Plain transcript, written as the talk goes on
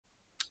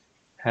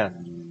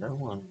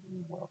Hello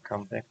and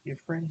welcome back, dear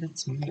friend.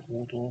 It's me,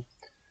 Udo.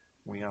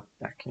 We are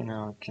back in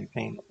our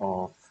campaign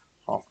of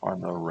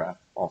Pathfinder Wrath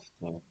of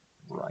the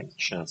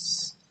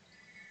Righteous.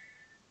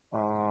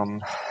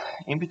 Um,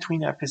 in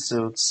between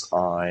episodes,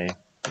 I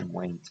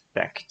went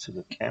back to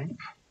the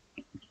camp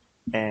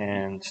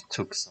and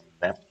took some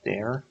nap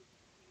there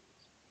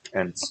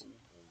and sold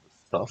all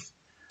the stuff.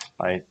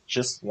 I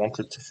just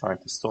wanted to find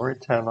the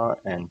storyteller,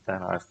 and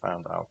then I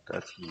found out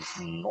that he's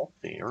not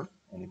there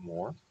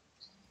anymore.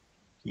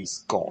 He's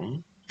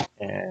gone.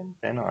 And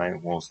then I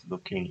was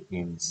looking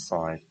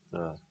inside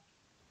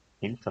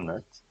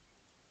internet,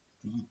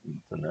 the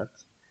internet,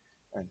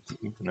 and the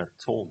internet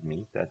told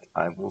me that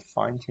I will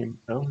find him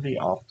only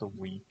after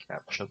we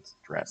captured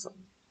Dresden.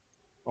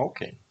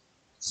 Okay,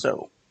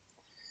 so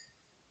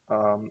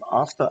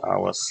after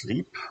our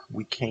sleep,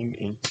 we came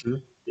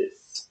into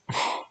this,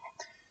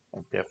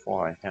 and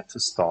therefore I had to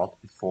start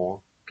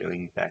before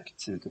going back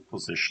to the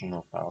position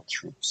of our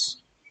troops.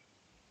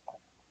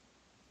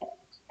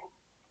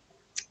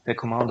 The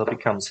commander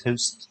becomes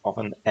host of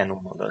an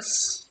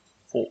anomalous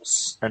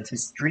force, and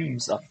his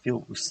dreams are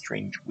filled with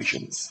strange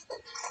visions.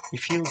 He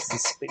feels the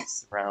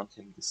space around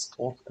him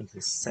distort, and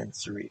his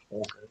sensory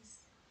organs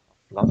are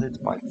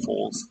flooded by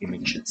false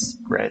images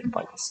spread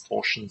by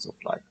distortions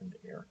of light and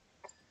air.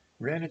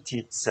 Reality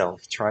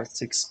itself tries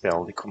to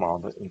expel the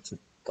commander into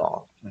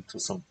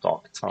some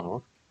dark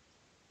tunnel.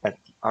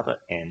 At the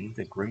other end,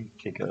 the grim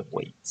figure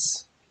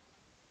waits.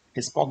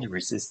 His body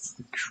resists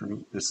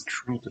this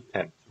crude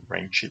attempt to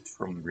wrench it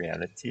from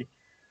reality,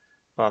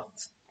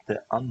 but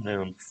the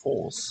unknown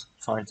force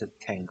finds a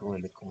tangle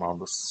in the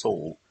commander's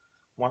soul,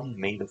 one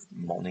made of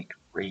demonic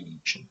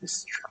rage and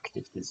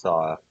destructive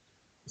desire.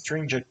 The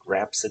stranger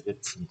grabs at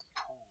it and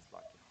pulls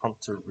like a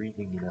hunter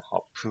reeling in a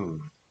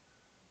harpoon.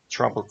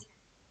 Troubled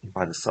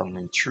by the sudden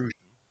intrusion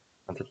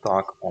and the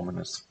dark,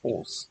 ominous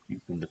force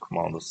deep in the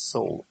commander's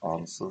soul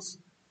answers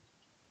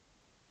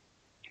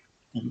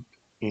deep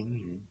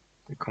in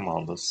the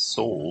commander's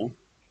soul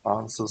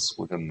answers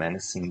with a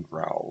menacing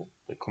growl.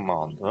 The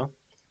commander,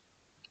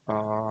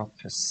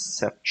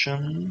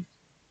 perception,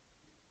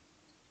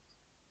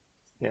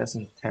 stares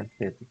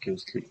intently at the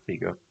ghostly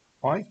figure.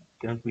 Why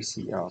don't we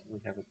see we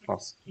have a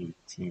plus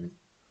 18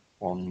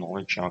 on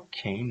Knowledge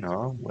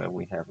Arcana, where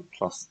we have a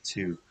plus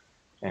 2,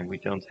 and we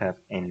don't have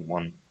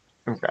anyone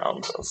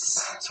around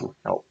us to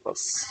help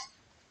us.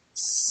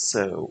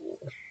 So,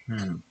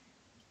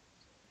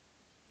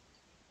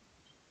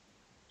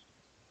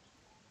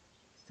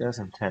 stares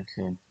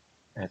intently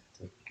at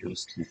the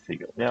ghostly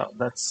figure. Yeah,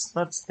 let's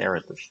stare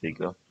at the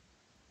figure.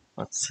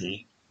 Let's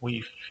see.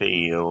 We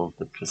failed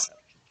the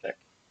perception check.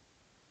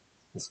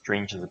 The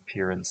stranger's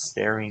appearance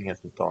staring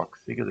at the dark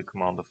figure, the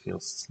commander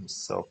feels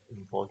himself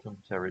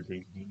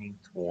involuntarily leaning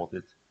toward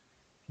it.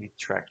 The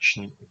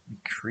attraction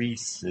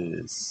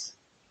increases.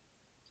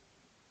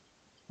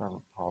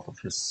 Another part of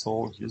his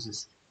soul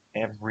uses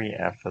every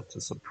effort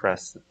to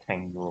suppress the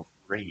tangle of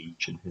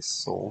rage in his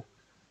soul,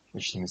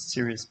 which the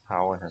mysterious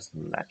power has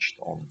latched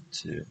on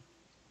to.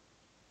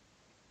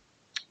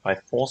 By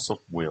force of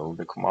will,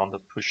 the commander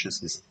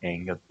pushes his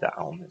anger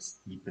down as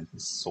deep in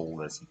his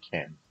soul as he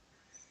can.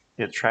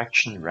 The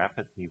attraction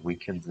rapidly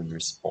weakens in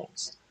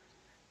response.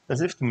 As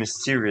if the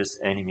mysterious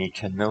enemy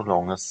can no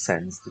longer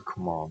sense the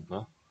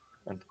commander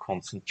and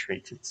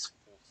concentrate its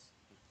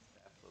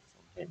efforts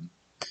on him.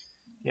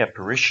 The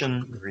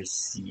apparition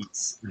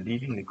recedes,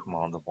 leaving the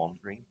commander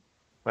wondering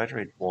whether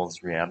it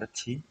was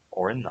reality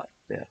or a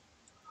nightmare.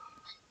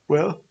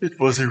 Well, it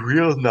was a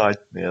real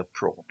nightmare,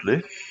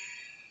 probably.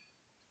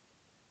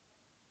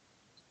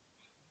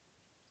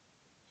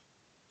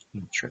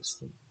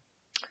 Interesting.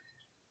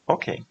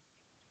 Okay,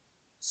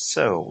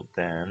 so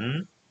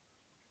then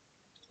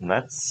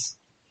let's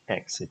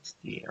exit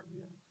the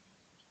area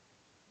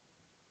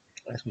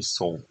as we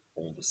solve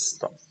all the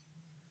stuff.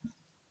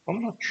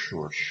 I'm not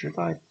sure. Should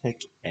I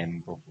take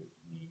Ember with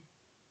me?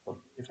 But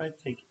if I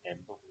take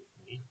Ember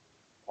with me,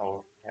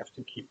 I'll have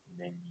to keep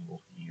Menu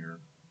here.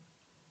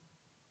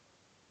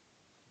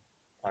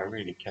 I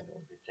really can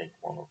only take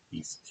one of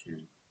these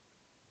two.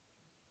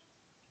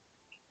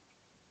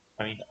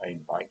 I mean, I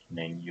like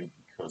Menu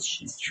because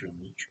she's true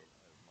neutral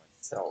as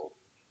myself.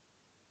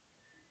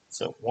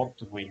 So what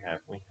do we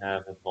have? We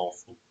have a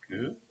lawful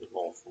good, a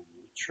lawful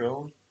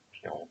neutral,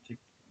 chaotic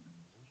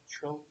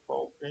neutral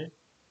probably,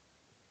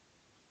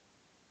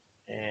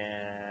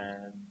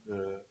 and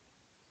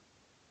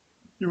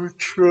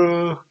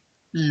neutral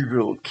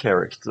evil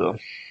character.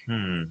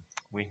 Hmm.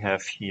 We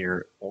have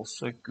here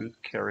also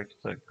good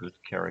character,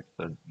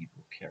 and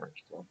evil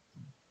character.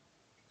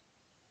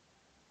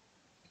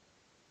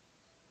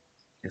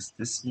 Is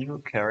this evil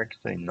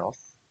character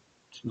enough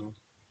to...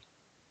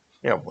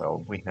 Yeah,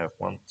 well, we have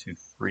one, two,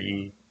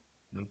 three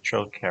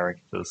neutral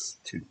characters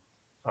to...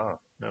 Ah,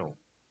 no.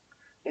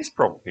 He's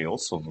probably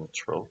also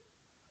neutral.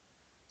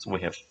 So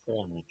we have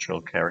four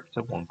neutral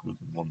character, one good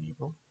and one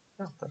evil.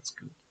 Yeah, that's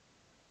good.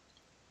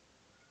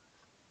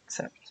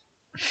 Except,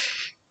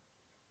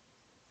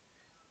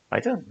 I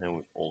don't know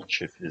if Old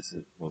Chief is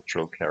a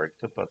neutral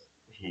character, but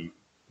he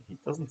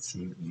doesn't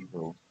seem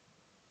evil.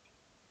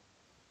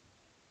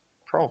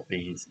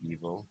 Probably he's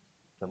evil.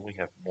 Then we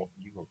have more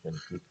evil than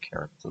good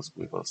characters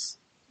with us.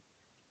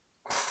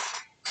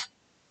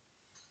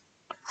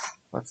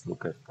 Let's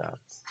look at that.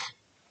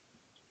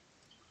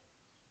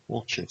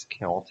 Bullshit,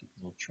 chaotic,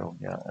 neutral,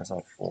 yeah, as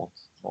I thought.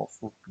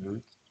 Lawful,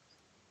 good,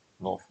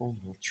 lawful,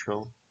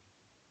 neutral,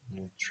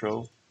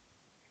 neutral,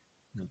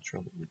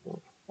 neutral,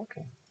 evil.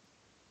 Okay,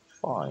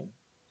 fine.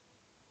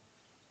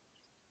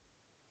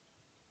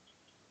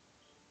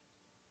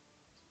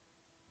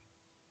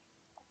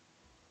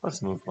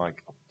 Let's move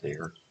like up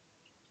there.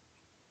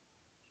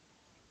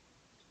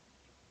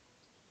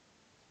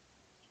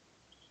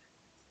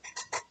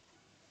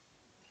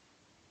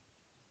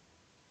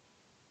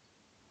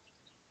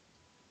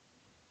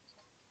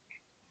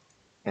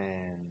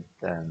 And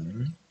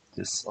then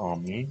this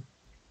army.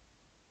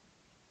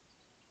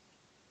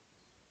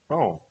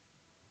 Oh,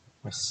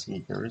 I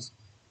see. There is.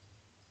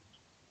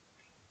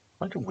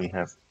 Why do we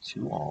have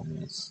two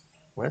armies?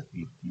 Where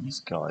did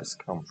these guys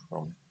come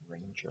from?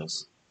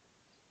 Rangers.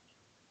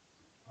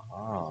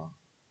 Ah,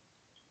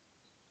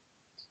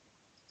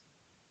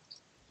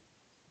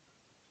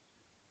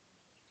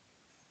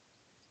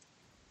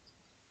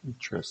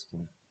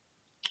 interesting.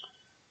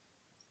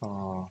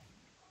 Uh,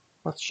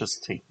 let's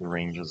just take the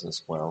Rangers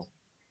as well.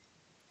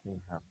 They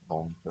have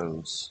long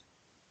bows.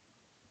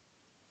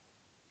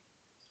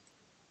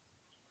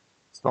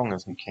 As long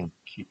as we can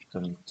keep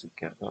them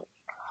together.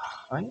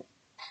 I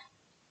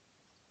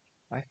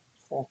I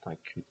thought I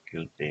could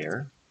go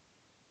there.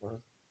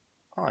 But,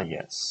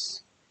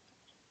 yes.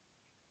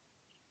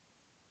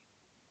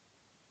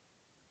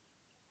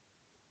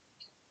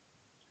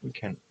 We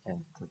can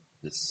enter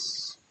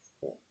this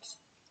fort.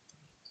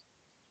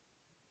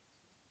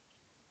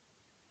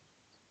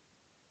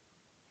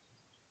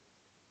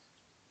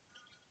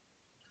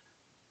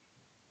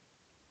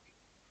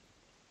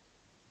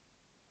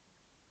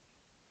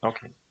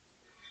 Okay,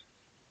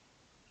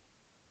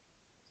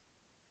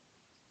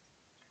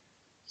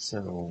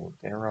 so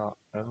there are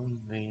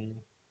only.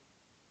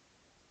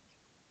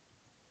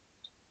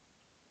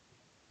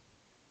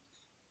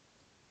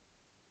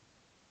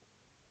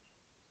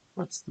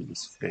 Let's do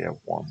this fair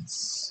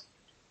once.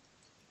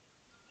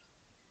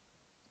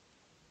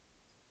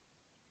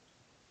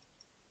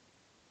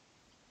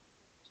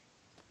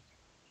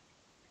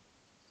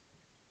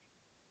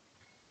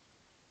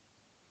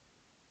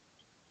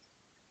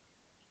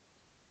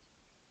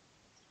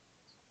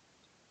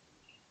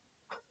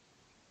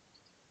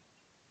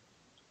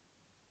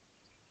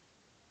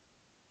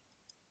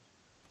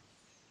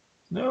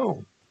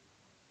 No,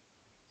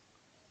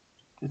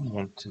 didn't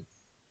want to.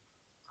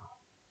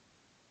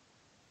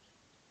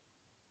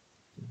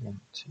 Didn't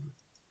want to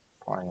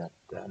fire at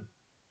them.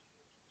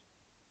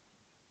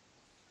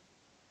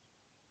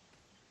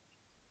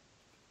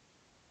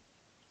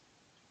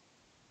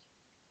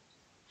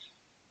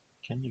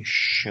 Can you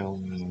show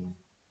me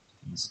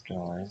these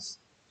guys?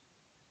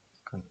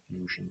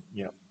 Confusion.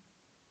 Yep.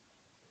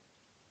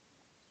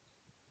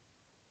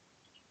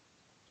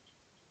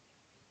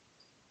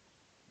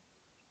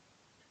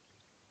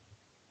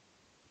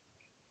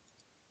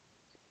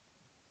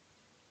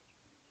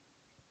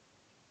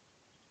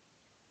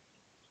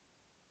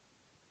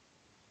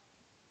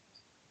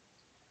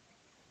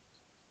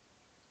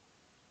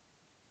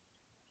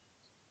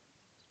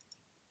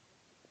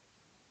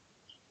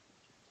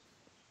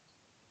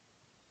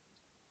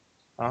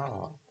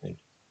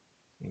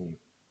 They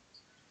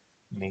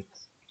make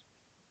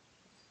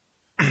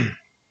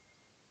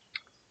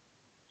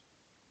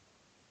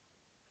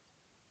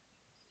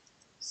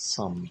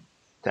some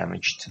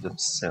damage to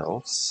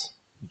themselves,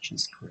 which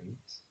is great.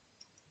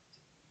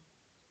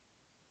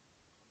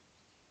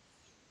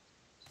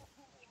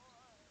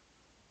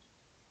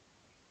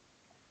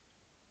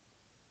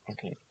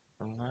 Okay,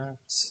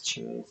 let's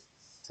just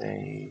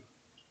say.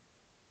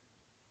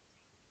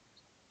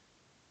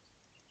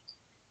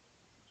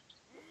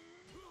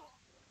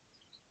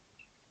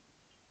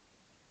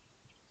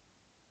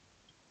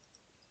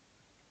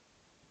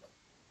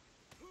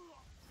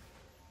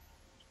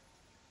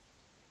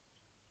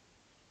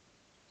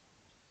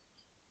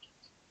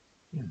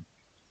 Hmm.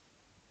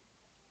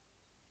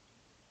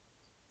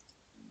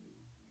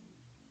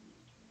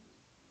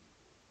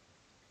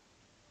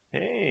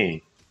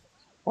 Hey,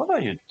 what are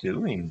you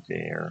doing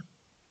there?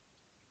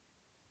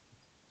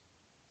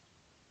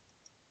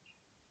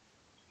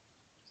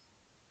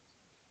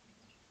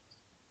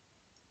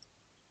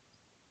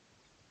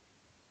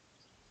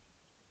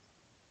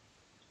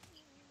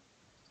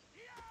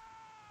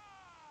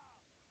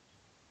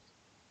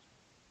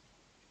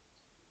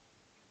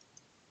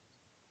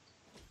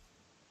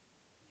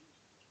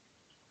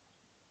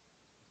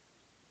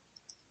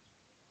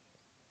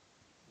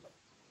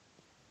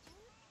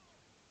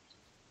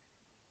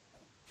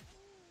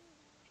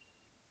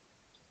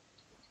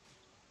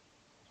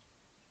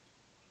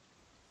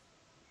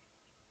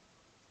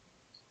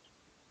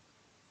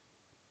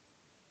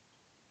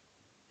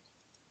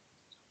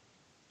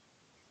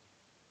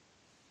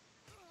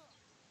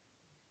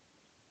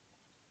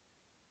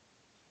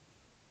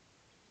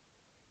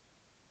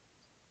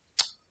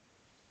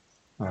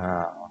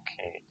 Okay.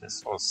 Okay,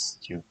 this was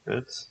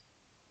stupid.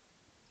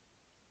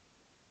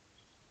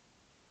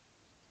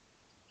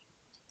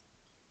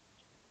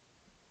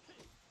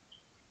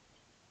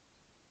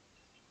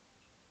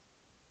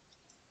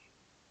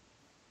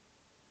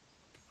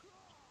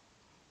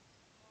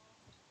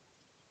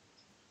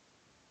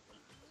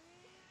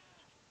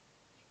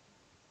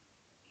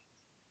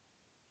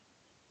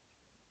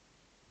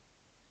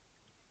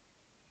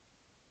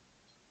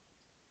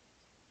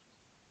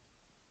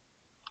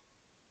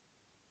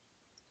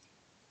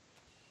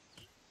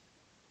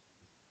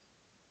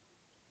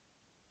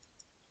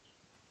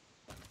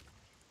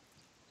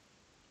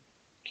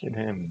 Kill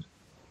him.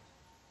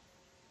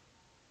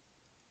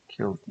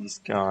 Kill these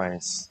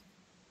guys.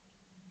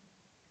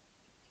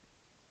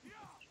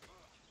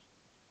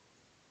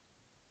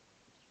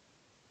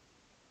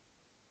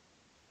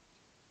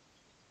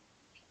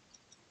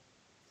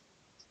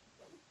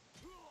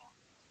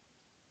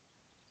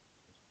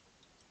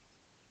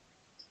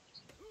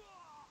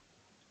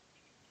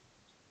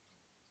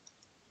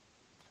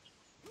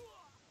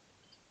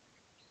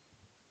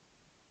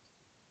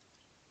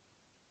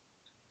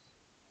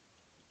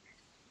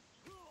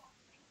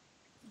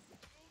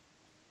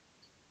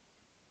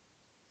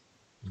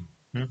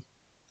 Hmm?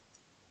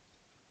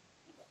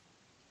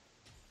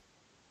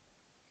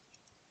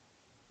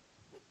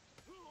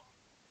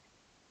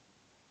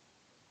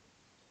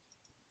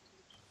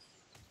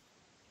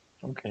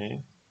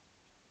 Okay,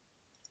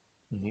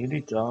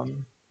 nearly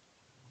done.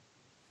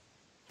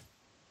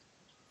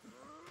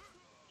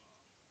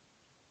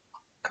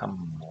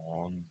 Come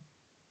on,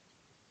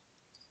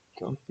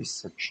 don't be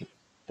such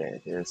a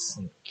badass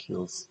and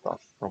kill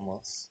stuff from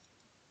us.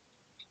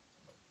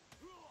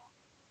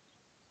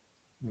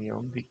 We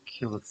only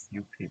kill a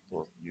few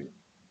people of you.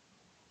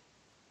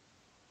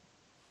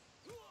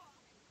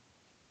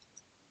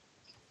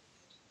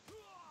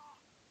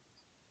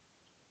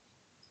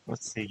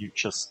 Let's say you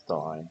just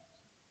die.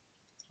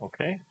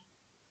 Okay?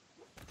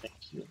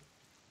 Thank you.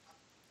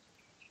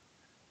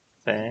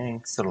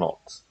 Thanks a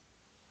lot.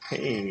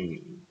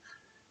 Hey,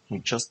 we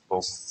just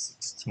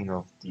lost 16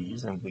 of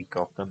these and we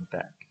got them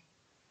back.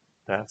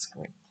 That's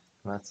great.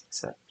 Let's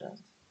accept that.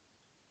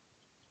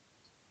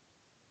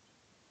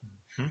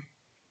 Hmm?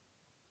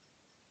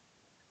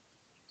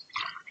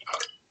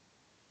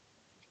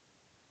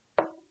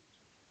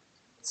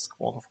 The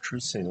squad of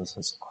Crusaders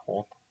has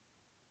caught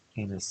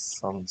in a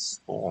sudden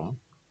storm.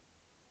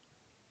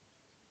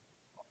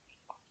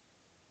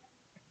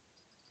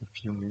 A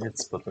few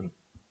minutes, but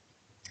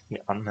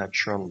the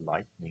unnatural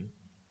lightning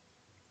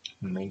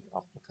made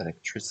up of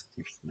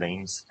electricity,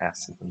 flames,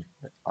 acid, and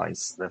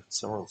ice left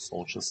several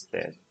soldiers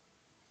dead.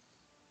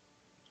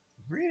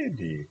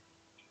 Really?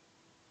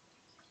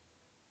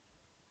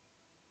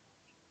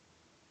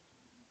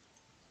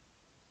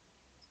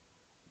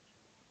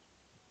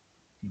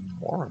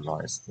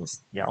 Demoralized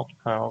was the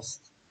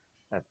outpost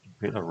at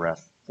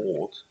Villarath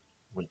Fort,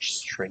 which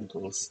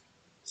straddles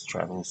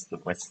the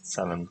West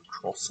Salon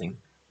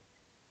crossing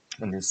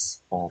and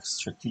is of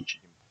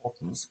strategic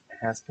importance,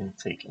 has been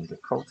taken. The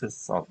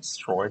cultists are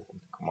destroyed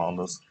and the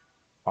commander's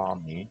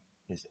army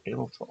is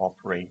able to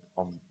operate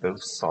on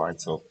both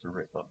sides of the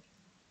river.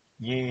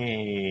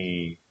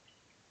 Yay!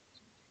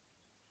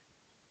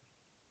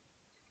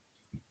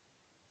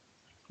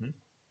 Hmm?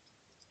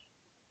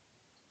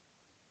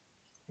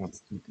 Let's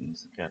do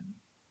these again.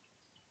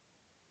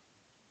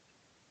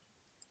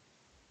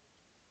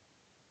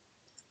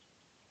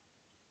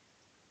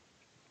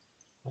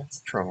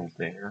 Let's travel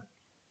there.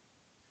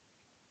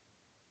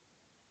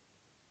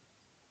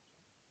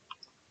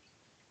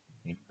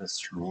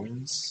 Nameless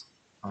Ruins.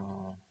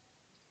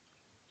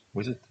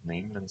 Visit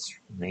Nameless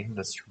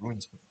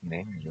Ruins with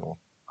manual.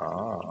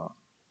 Ah,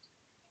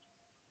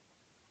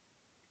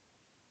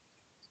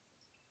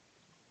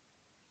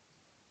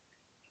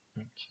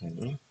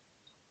 okay.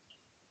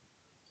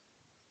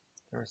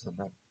 There's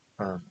a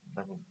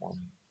level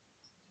 1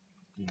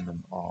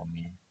 demon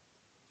army.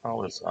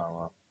 How is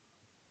our...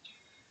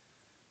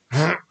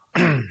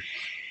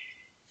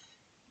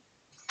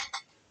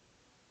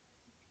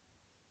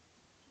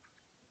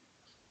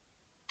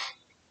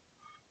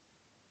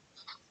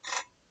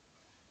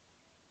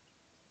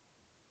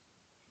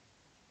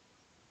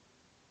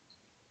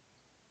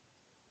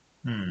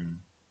 Hmm.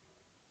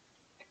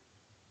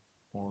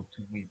 Or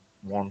do we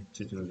want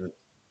to do the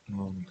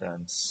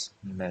Moondance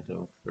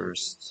Meadow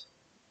first?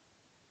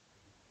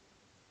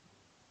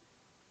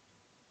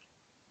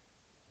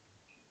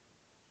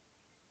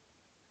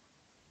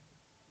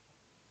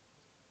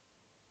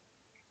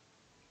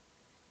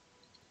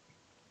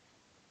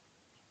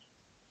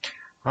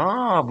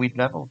 Ah, we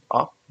leveled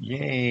up.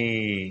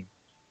 Yay!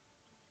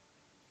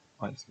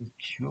 I see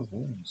cure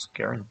wounds.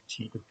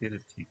 Guaranteed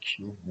ability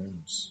cure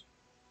wounds.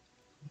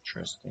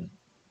 Interesting.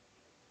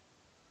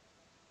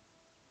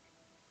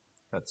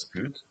 That's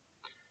good.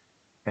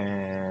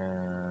 And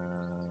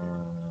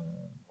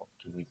what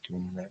do we do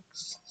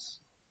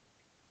next?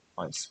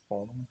 Ice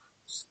bomb,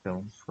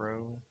 stone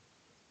throw,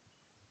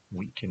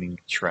 weakening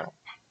trap,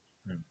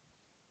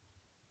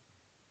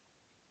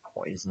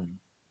 poison.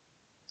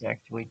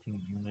 Deactivating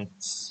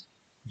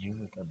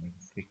unit and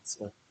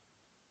inflicts a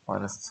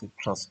 -2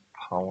 plus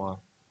power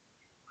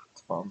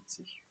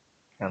 20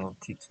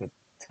 penalty to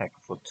attack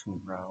for 2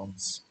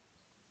 rounds.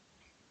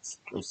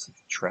 Explosive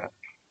trap.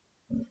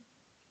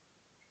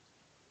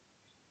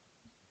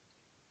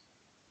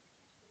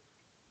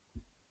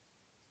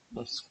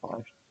 Plus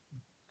 5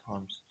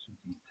 times to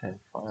d10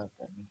 fire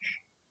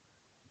damage.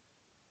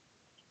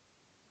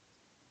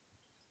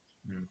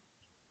 Hmm.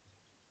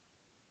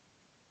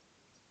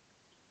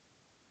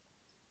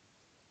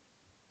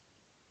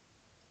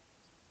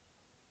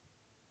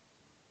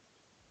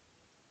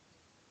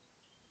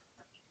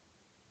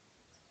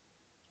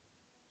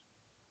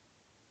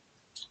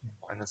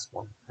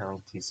 -1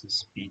 penalty to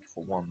speed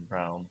for 1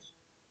 round.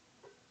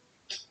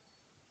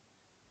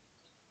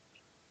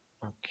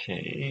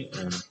 Okay,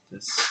 and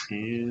this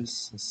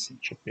is a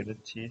siege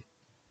ability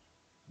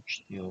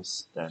which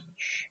deals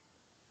damage.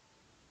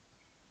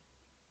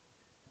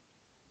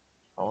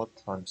 Power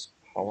times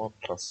power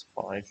plus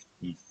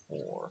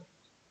 5d4.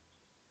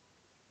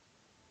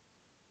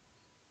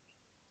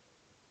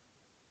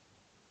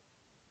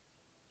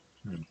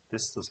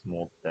 This does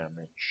more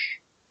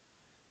damage,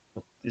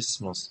 but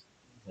this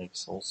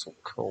makes also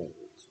cold.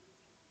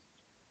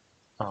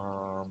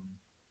 Um,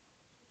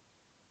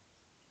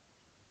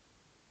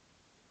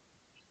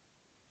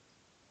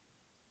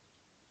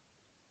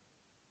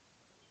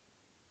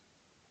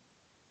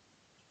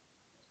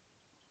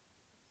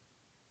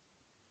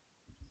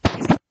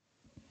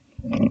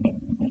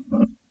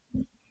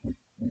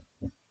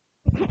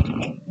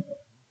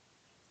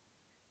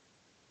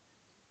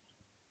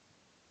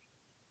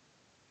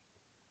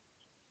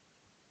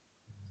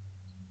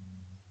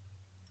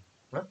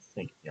 let's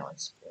take the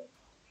ice ball.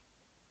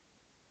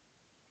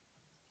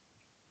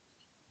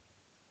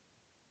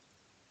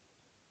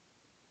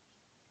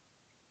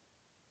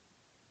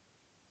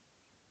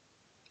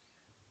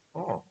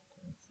 Oh,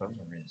 the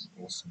infirmary is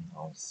also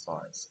now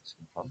size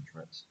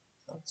 200.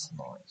 That's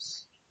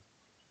nice.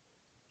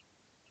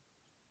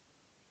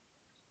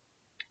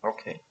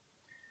 Okay,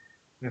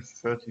 we have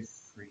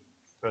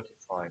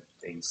 35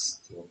 days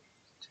still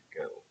to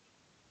go.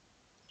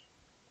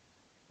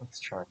 Let's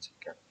try to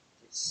get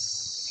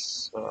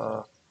this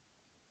arm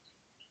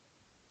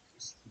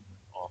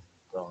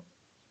done.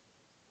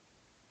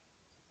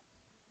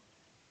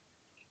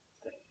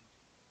 Then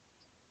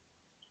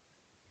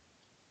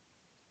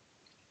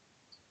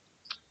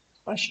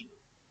I should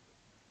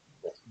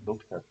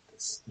look at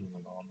this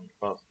demon army,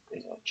 but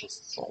they are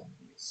just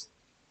zombies.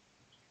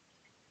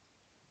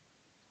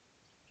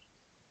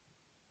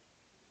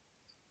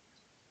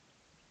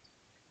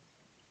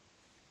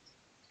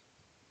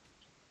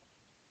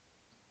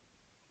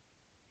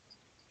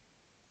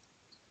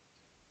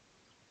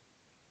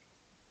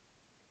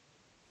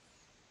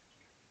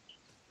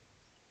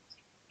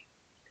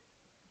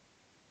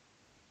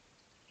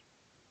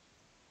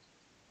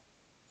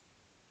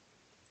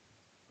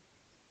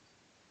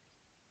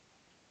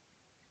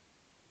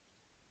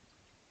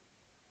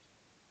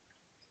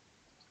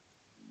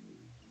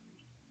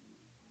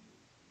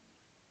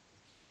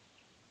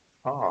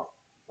 Ah,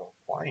 the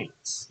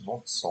whites,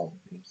 not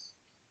zombies.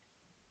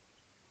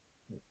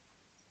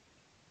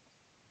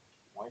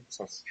 Whites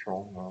are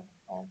stronger,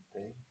 aren't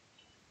they?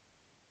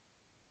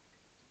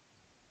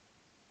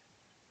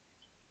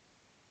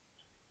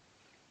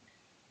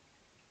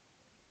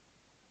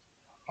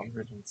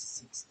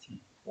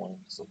 160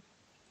 points of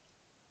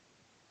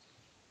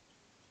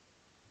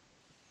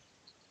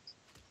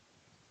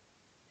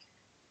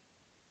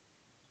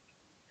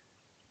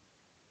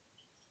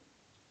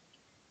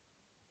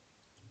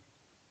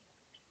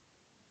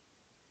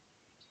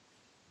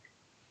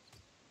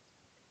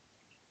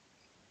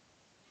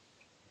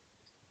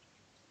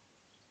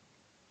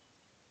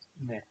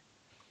meh.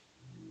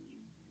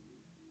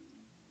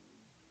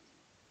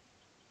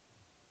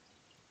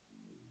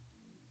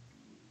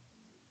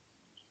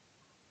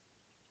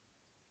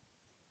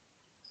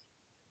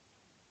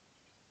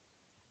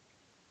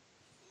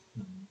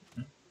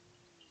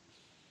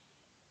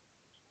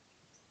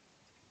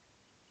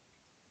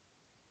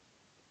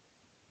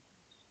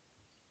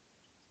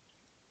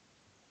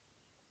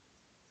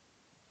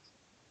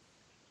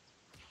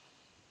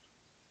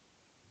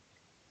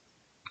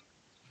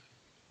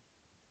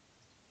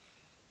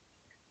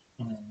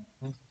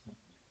 Mhm.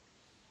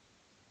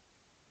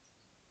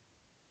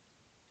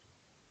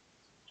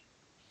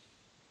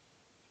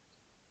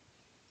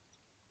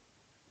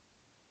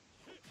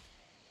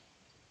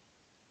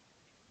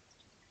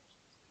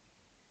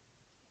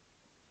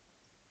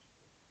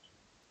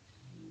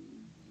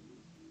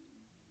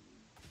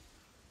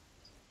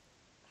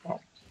 Oh,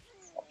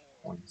 40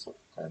 points of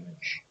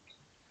damage.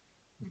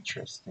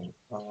 Interesting.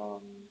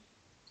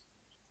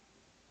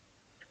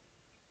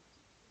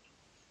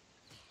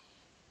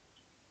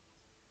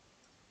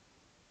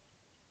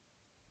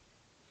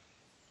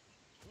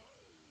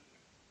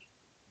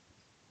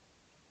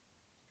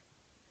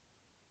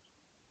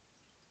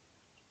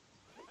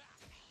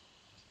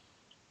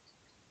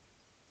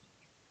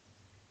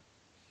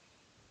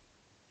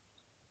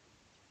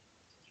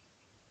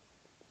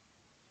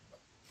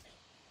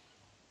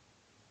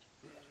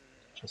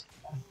 Just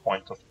 1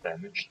 point of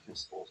damage.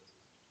 This was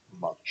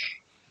much.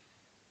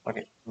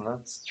 Okay,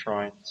 let's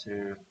try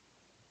to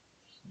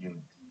heal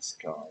these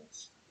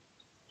guys.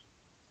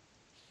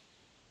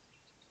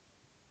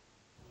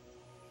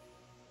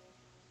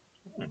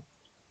 Hmm.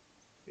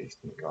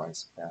 15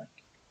 guys back.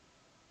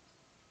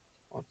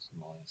 That's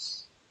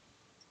nice.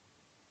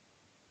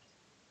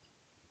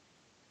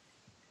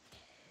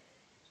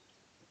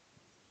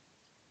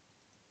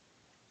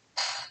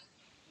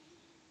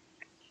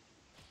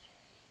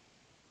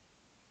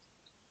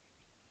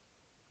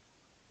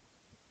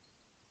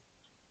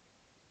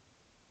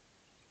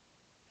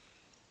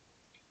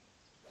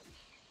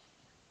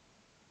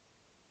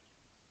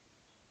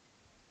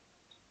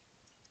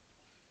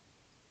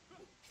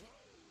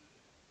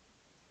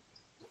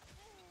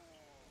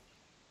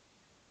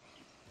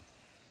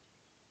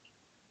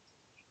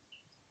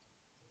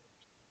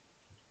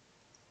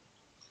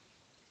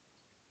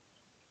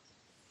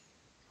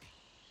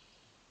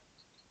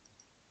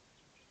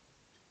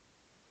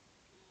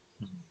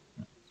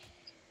 Hmm.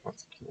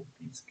 Let's kill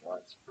these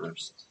guys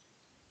first.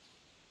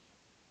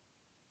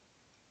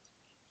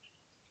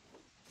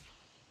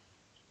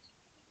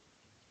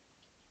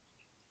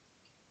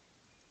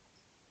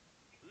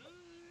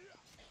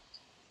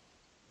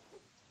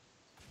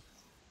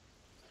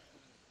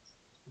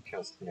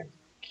 Because they're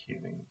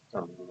killing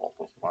a lot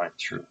of my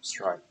troops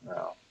right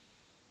now.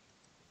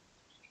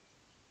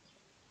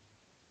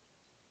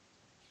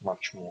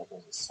 Much more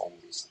than the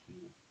zombies do.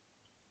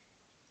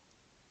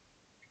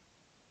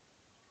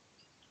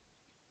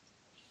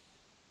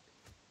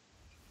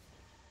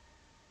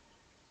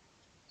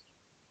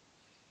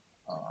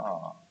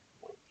 Ah,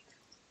 wait.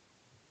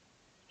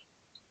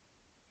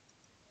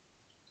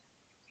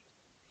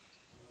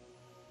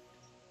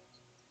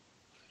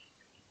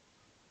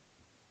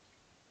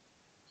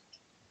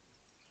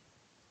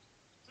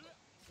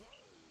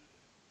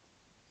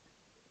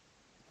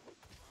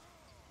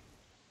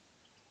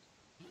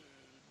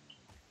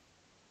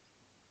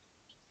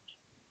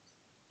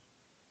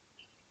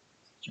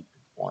 Stupid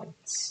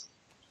whites.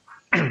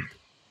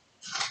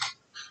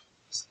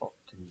 Stop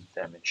doing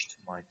damage to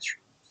my troops.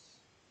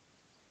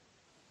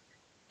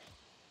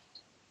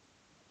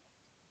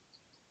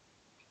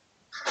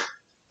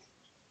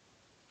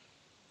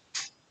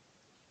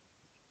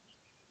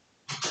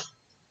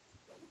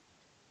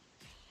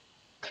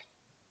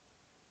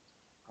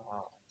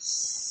 Ah, I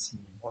see.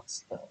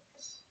 What's that?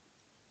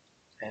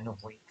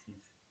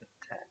 Innovative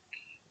attack.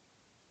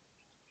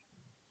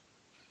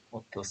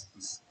 What does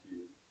this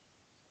do?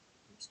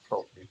 It's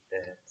probably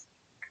bad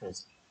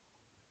because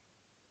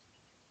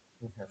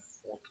we have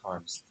 4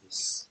 times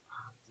this.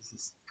 This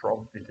is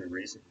probably the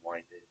reason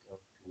why they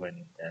don't do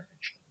any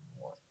damage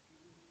anymore.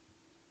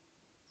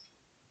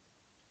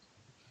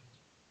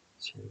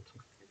 0 to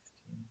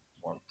 15,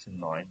 1 to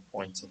 9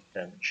 points of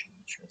damage.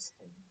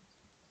 Interesting.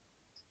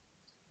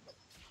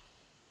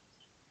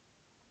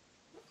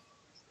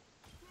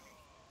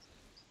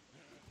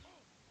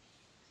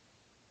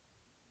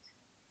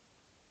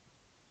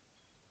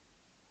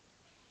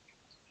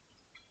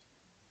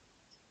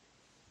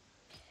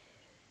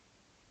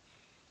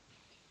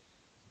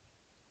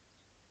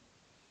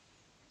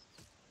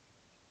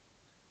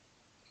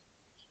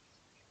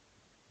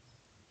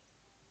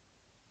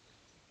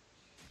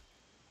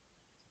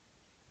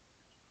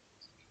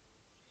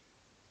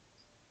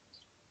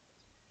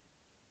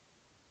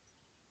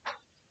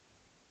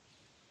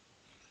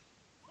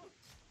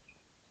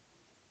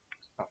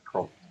 I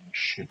probably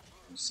should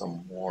do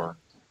some more.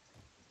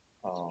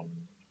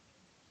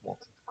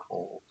 What's it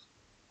called?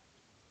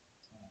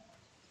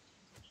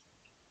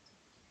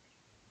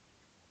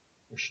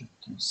 We should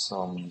do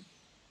some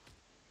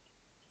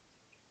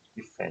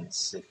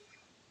defensive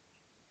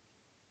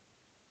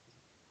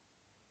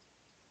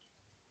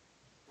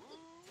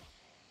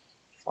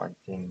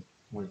fighting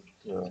with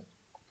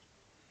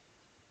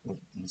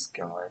these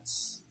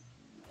guys.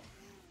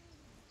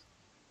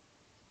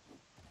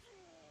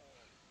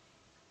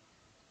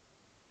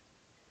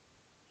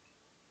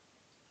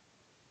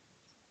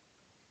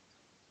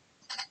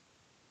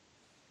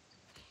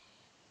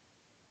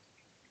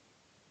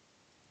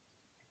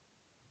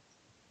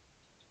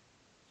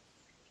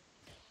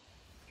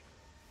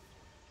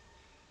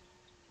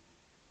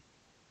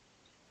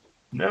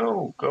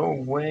 No, go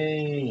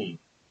away!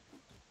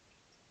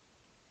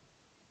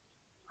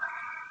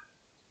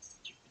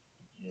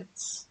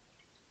 Idiots.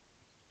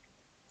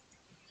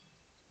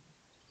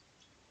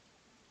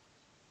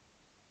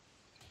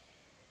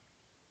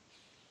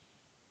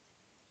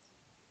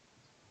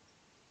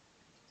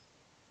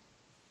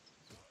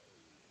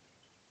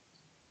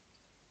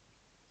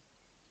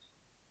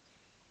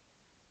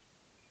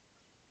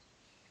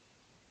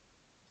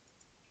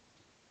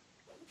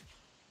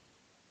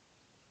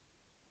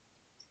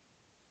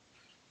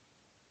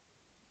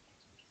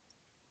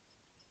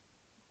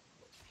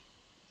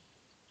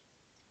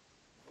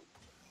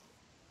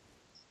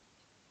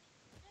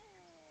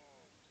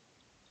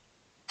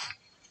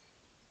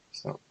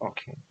 So,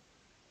 okay.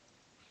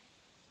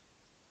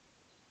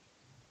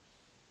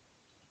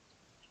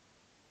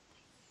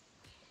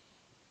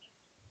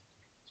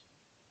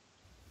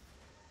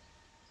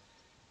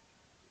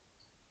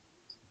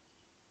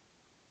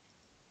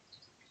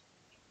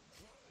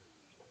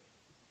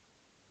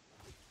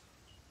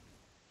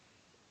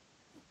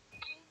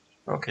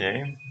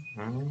 Okay,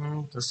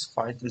 this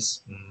fight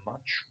is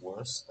much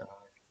worse than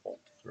I thought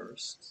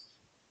first.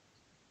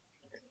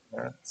 Okay,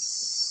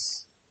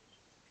 let's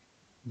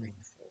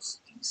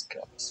reinforce these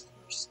guys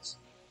first.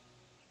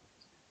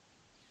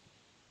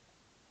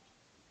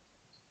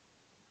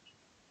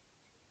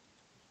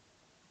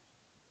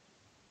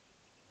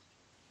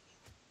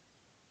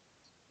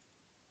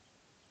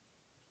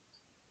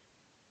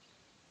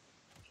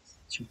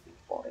 Stupid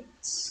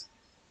points.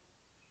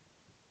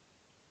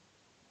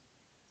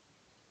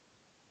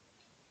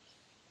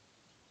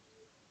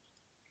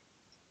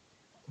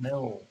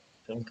 No,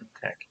 don't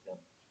attack them.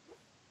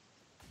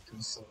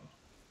 Do so.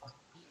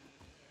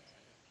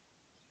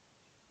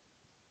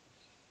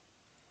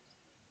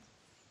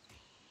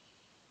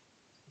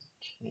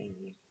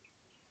 Okay.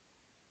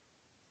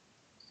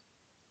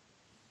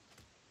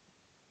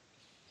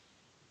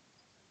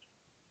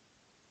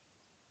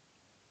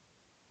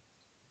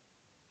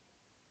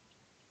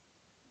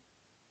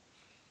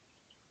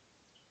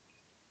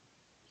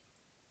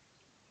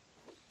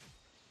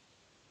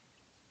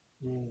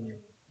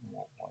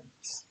 More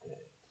whites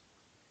dead.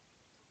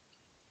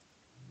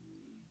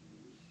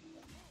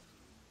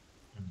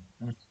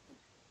 Mhm.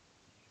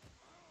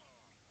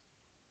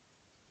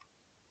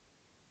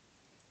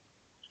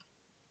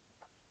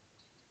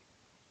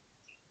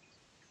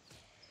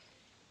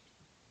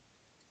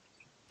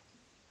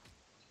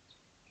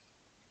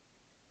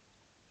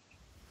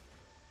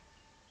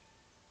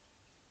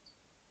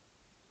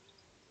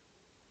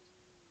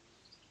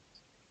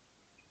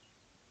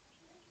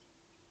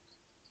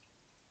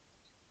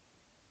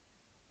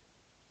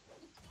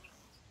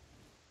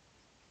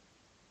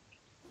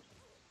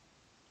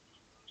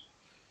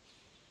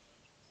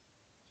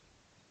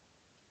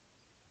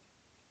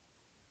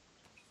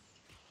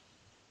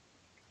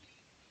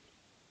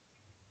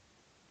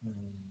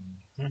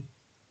 Mhm.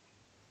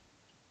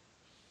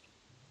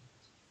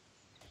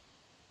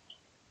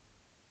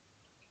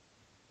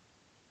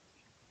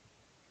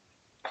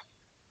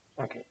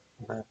 Okay,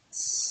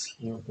 let's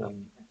heal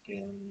them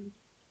again.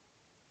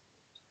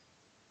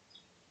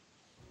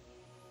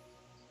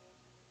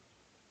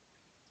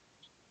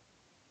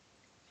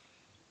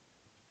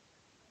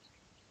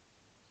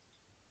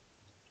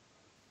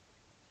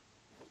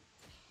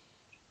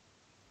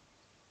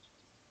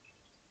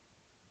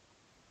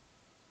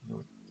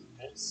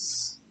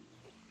 This.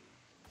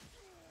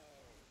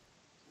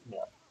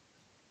 Yeah.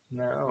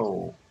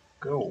 No,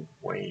 go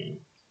away.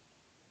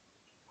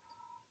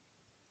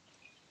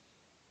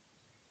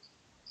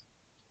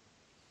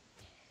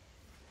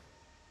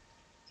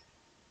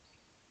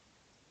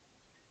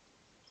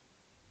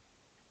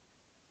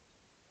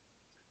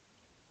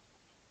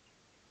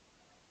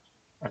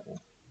 Okay,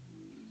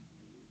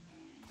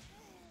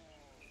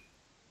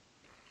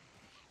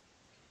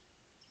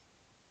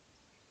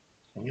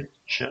 can you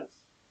just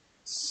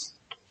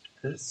stop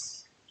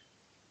this?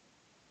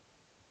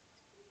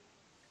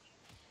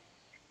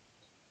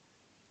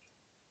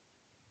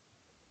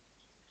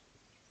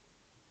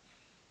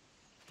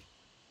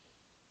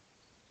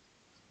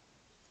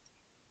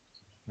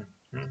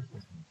 Mhm.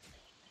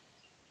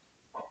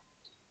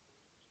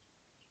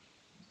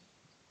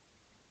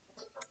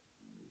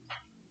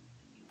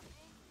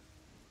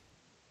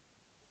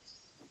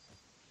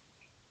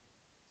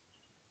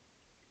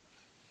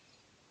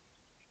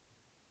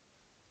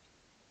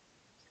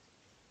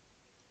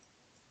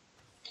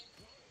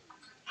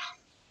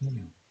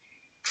 Hmm.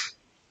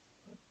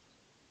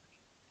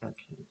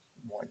 Okay,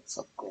 whites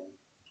are gone.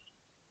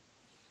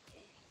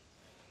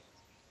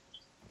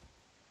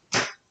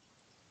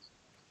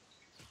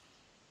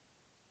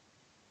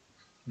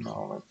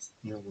 Now let's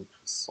deal with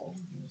the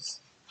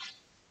zombies.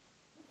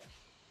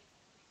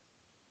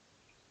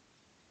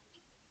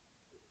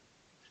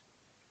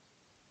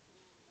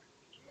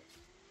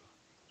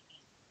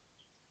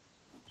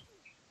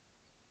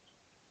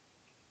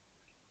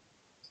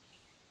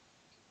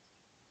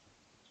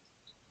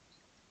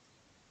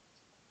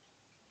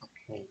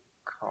 Okay,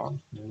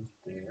 can't move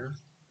there.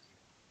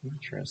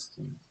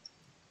 Interesting.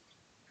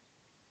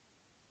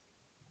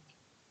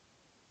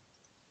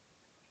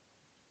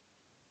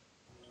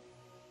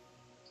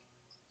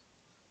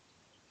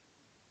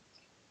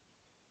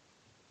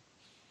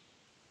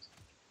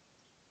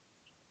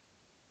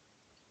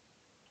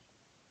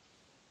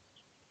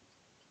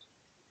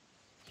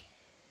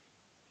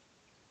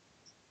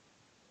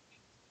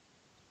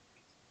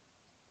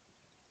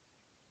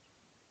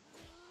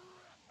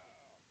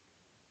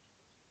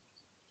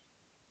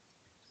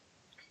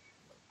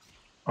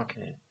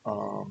 Okay,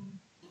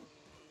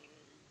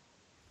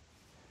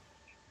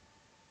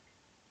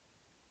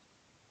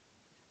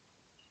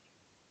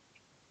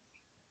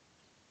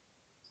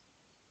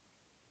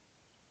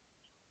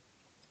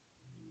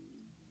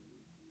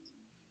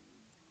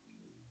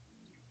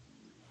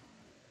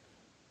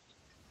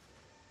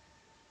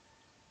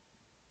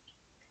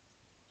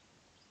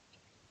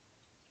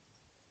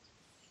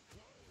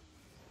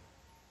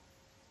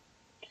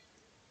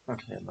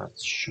 okay,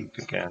 let's shoot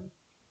again.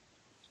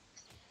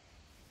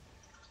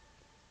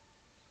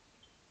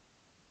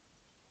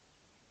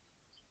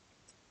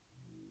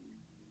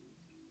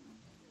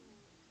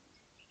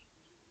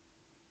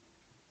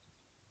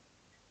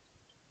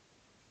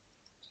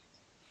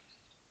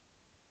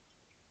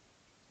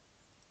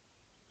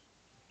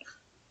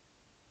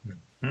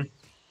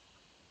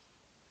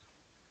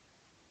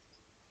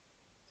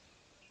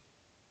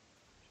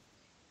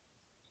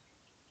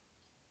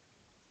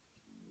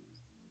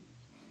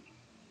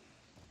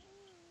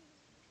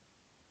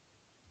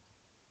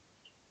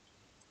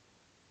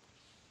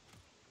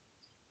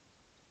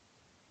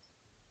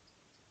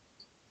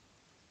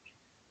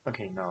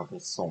 Okay, now the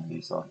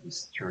zombies are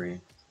history.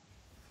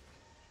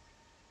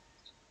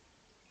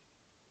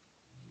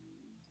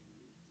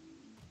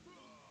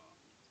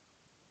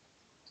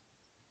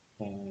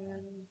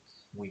 And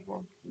we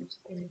won't use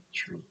any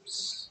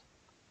troops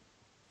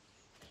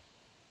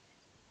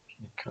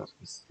because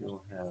we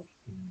still have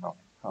enough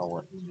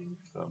power in the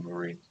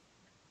infirmary.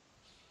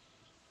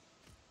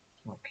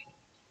 Okay,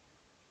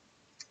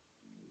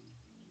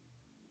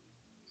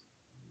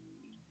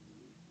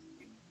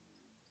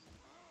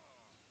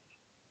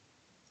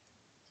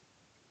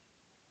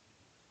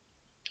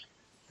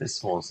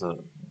 this was a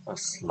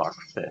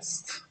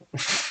slugfest.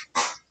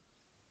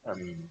 I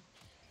mean,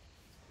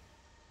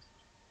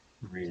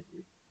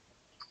 really.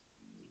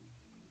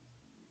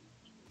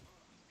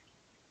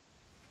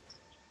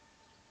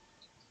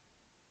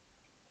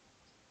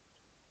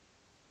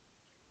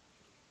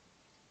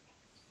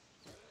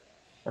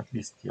 At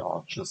least the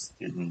archers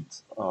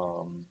didn't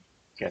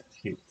get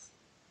hit.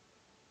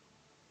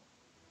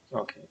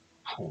 Okay,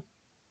 cool.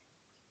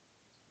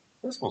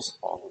 This was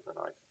harder than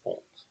I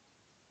thought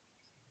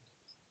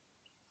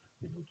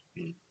it would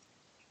be.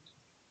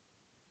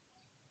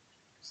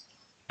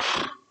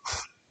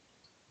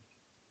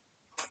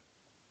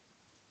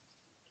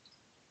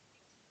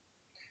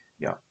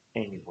 Yeah,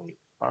 anyway,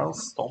 I'll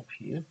stop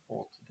here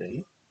for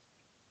today.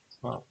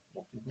 Well,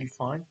 what did we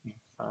find? We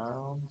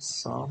found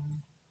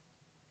some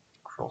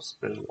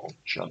crossbow of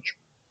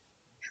judgment.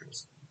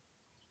 Interesting.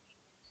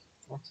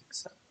 Not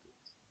accepted.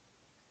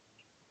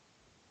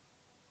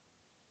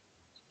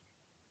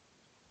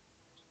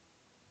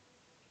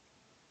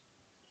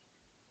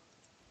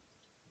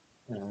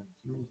 And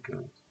you'll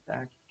go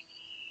back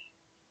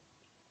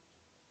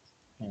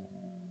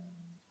and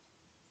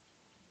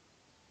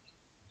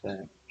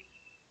back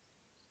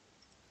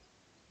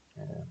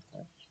and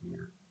back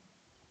here.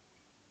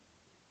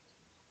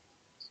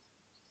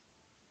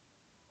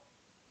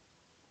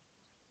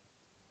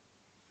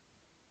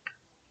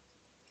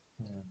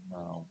 And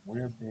now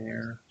we're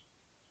there.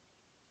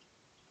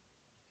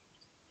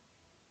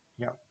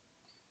 Yeah.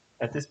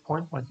 At this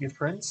point, my dear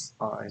friends,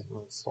 I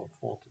will stop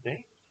for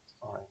today.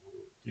 I will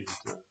do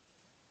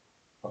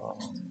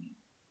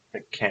the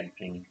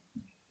camping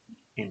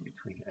in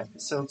between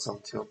episodes.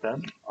 Until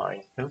then,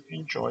 I hope you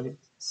enjoyed it.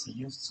 See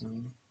you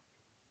soon.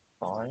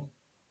 Bye.